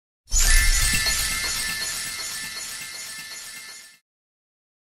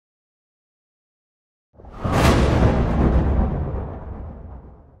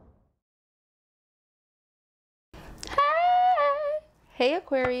Hey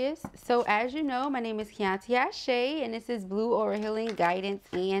Aquarius, so as you know, my name is Kianti Ayshea and this is Blue Aura Healing Guidance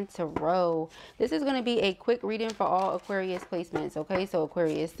and Tarot. This is going to be a quick reading for all Aquarius placements, okay? So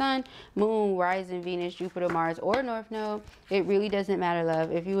Aquarius Sun, Moon, Rising, Venus, Jupiter, Mars, or North Node. It really doesn't matter,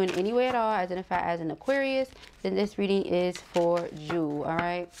 love. If you in any way at all identify as an Aquarius, then this reading is for you, all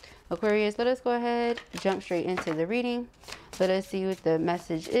right? Aquarius, let us go ahead, jump straight into the reading. Let us see what the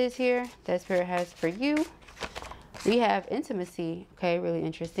message is here that Spirit has for you. We have intimacy, okay, really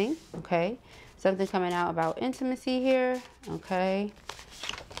interesting, okay. Something coming out about intimacy here, okay.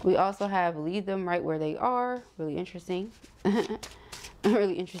 We also have leave them right where they are, really interesting. A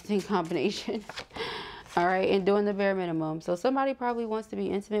really interesting combination. All right, and doing the bare minimum. So somebody probably wants to be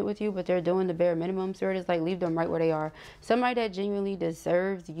intimate with you, but they're doing the bare minimum. Spirit is like, leave them right where they are. Somebody that genuinely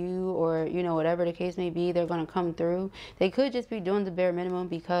deserves you, or, you know, whatever the case may be, they're going to come through. They could just be doing the bare minimum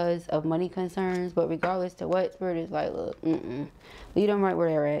because of money concerns, but regardless to what, Spirit is like, look, leave them right where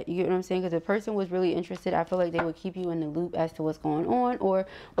they're at. You get what I'm saying? Because if the person was really interested, I feel like they would keep you in the loop as to what's going on, or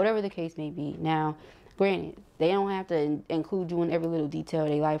whatever the case may be. Now, granted, they don't have to include you in every little detail of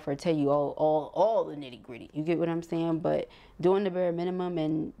their life or tell you all the nitty gritty. You get what I'm saying? But doing the bare minimum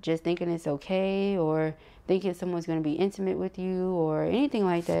and just thinking it's okay, or thinking someone's going to be intimate with you or anything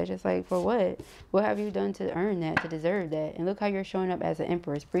like that. Just like, for what? What have you done to earn that, to deserve that? And look how you're showing up as an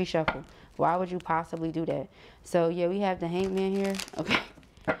Empress, pre-shuffle. Why would you possibly do that? So yeah, we have the Hangman here. Okay.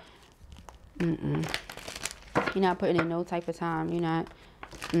 You're not putting in no type of time. You're not.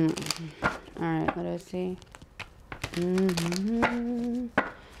 All right, let us see. All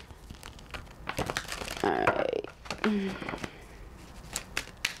right.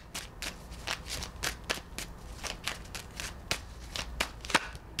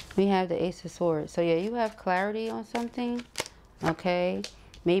 We have the Ace of Swords. So yeah, you have clarity on something. Okay.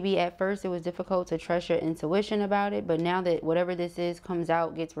 Maybe at first it was difficult to trust your intuition about it, but now that whatever this is comes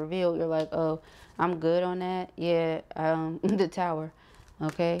out, gets revealed, you're like, oh, I'm good on that. Yeah, the Tower.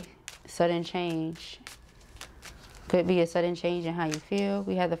 Okay. Sudden change. Could be a sudden change in how you feel.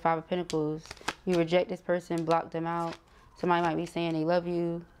 We have the Five of Pentacles. You reject this person, block them out. Somebody might be saying they love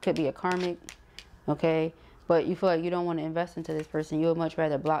you. Could be a karmic. Okay. But you feel like you don't want to invest into this person. You would much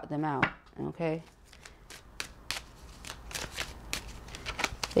rather block them out. Okay.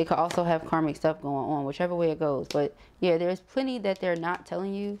 They could also have karmic stuff going on, whichever way it goes. But yeah, there's plenty that they're not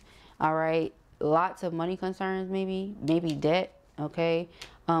telling you. All right. Lots of money concerns, maybe debt. Okay.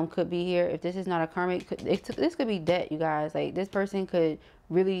 Could be here. If this is not a karmic, this could be debt, you guys. Like, this person could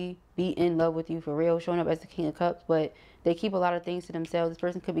really be in love with you for real, showing up as the King of Cups, but they keep a lot of things to themselves. This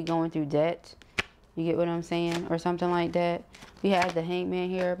person could be going through debt. You get what I'm saying? Or something like that. We have the Hangman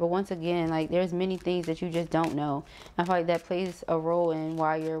here. But once again, like, there's many things that you just don't know. I feel like that plays a role in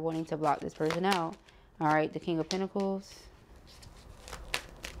why you're wanting to block this person out. All right. The King of Pentacles.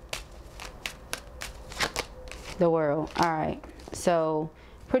 The World. All right. So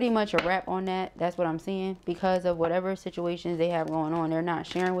pretty much a wrap on that. That's what I'm seeing. Because of whatever situations they have going on, they're not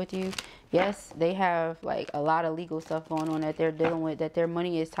sharing with you. Yes, they have like a lot of legal stuff going on that they're dealing with, that their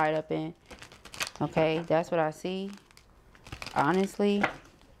money is tied up in. Okay, that's what I see, honestly.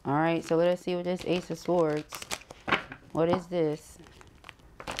 All right, so let us see what this Ace of Swords. What is this?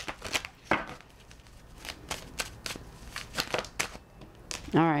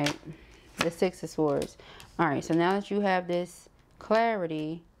 All right, the Six of Swords. All right, so now that you have this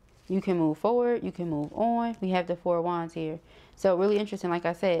clarity, you can move forward, you can move on. We have the Four of Wands here. So really interesting. Like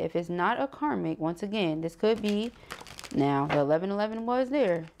I said, if it's not a karmic, once again, this could be, now the 1111 was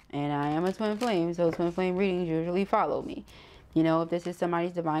there, and I am a twin flame, so twin flame readings usually follow me. You know, if this is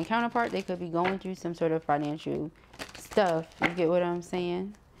somebody's divine counterpart, they could be going through some sort of financial stuff. You get what I'm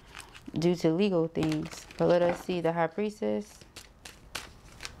saying? Due to legal things. But let us see the High Priestess.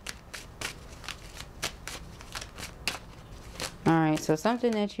 All right, so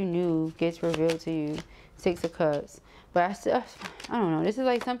something that you knew gets revealed to you. Six of Cups. But I don't know. This is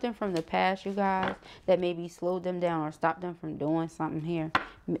like something from the past, you guys, that maybe slowed them down or stopped them from doing something here.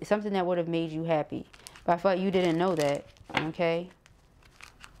 Something that would have made you happy. But I felt like you didn't know that, okay?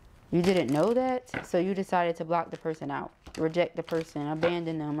 You didn't know that, so you decided to block the person out. Reject the person,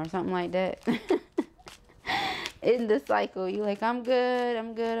 abandon them, or something like that. In the cycle, you're like, I'm good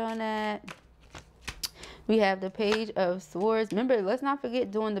on that. We have the Page of Swords. Remember, let's not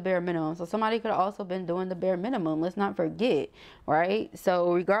forget doing the bare minimum. So somebody could have also been doing the bare minimum. Let's not forget, right?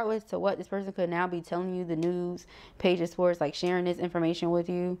 So regardless to what, this person could now be telling you the news. Page of Swords, like sharing this information with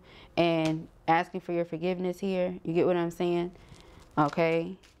you and asking for your forgiveness here. You get what I'm saying?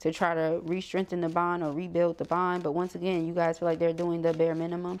 Okay, to try to re-strengthen the bond or rebuild the bond. But once again, you guys feel like they're doing the bare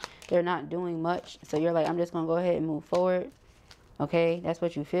minimum. They're not doing much. So you're like, I'm just going to go ahead and move forward. Okay, that's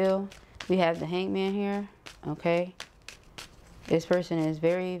what you feel. We have the Hangman here. Okay, this person is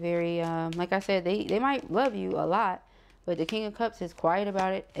very, very, like I said, they might love you a lot, but the King of Cups is quiet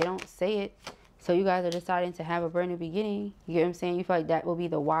about it. They don't say it. So you guys are deciding to have a brand new beginning. You get what I'm saying? You feel like that will be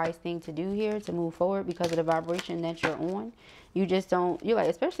the wise thing to do here to move forward because of the vibration that you're on. You just don't, you're like,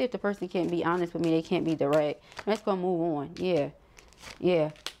 especially if the person can't be honest with me, they can't be direct. Let's go move on. Yeah.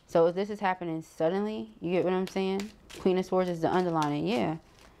 Yeah. So if this is happening suddenly, you get what I'm saying? Queen of Swords is the underlining. Yeah.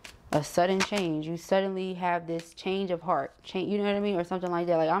 A sudden change. You suddenly have this change of heart. You know what I mean? Or something like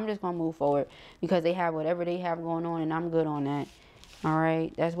that. Like, I'm just going to move forward because they have whatever they have going on and I'm good on that. All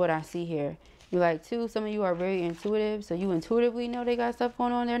right. That's what I see here. You like, too, some of you are very intuitive. So you intuitively know they got stuff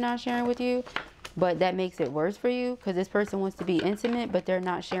going on they're not sharing with you. But that makes it worse for you because this person wants to be intimate, but they're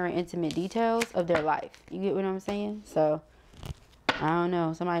not sharing intimate details of their life. You get what I'm saying? So, I don't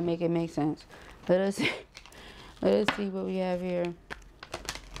know. Somebody make it make sense. Let us see what we have here.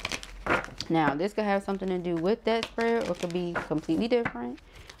 Now, this could have something to do with that spread or could be completely different.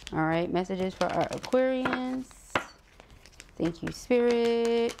 All right. Messages for our Aquarians. Thank you,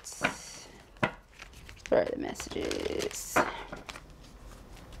 Spirit. For the messages.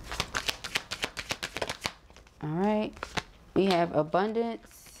 All right. We have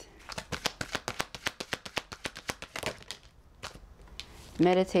abundance.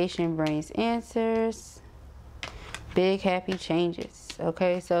 Meditation brings answers. Big happy changes.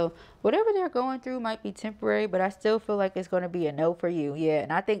 Okay, so whatever they're going through might be temporary, but I still feel like it's going to be a no for you. Yeah,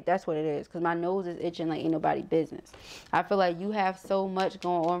 and I think that's what it is because my nose is itching like ain't nobody business. I feel like you have so much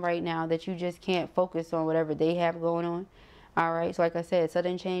going on right now that you just can't focus on whatever they have going on. All right, so like I said,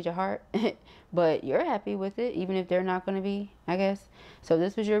 sudden change of heart, but you're happy with it, even if they're not going to be, I guess. So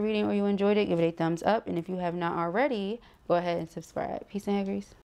this was your reading or you enjoyed it, give it a thumbs up. And if you have not already, go ahead and subscribe. Peace and hair grease.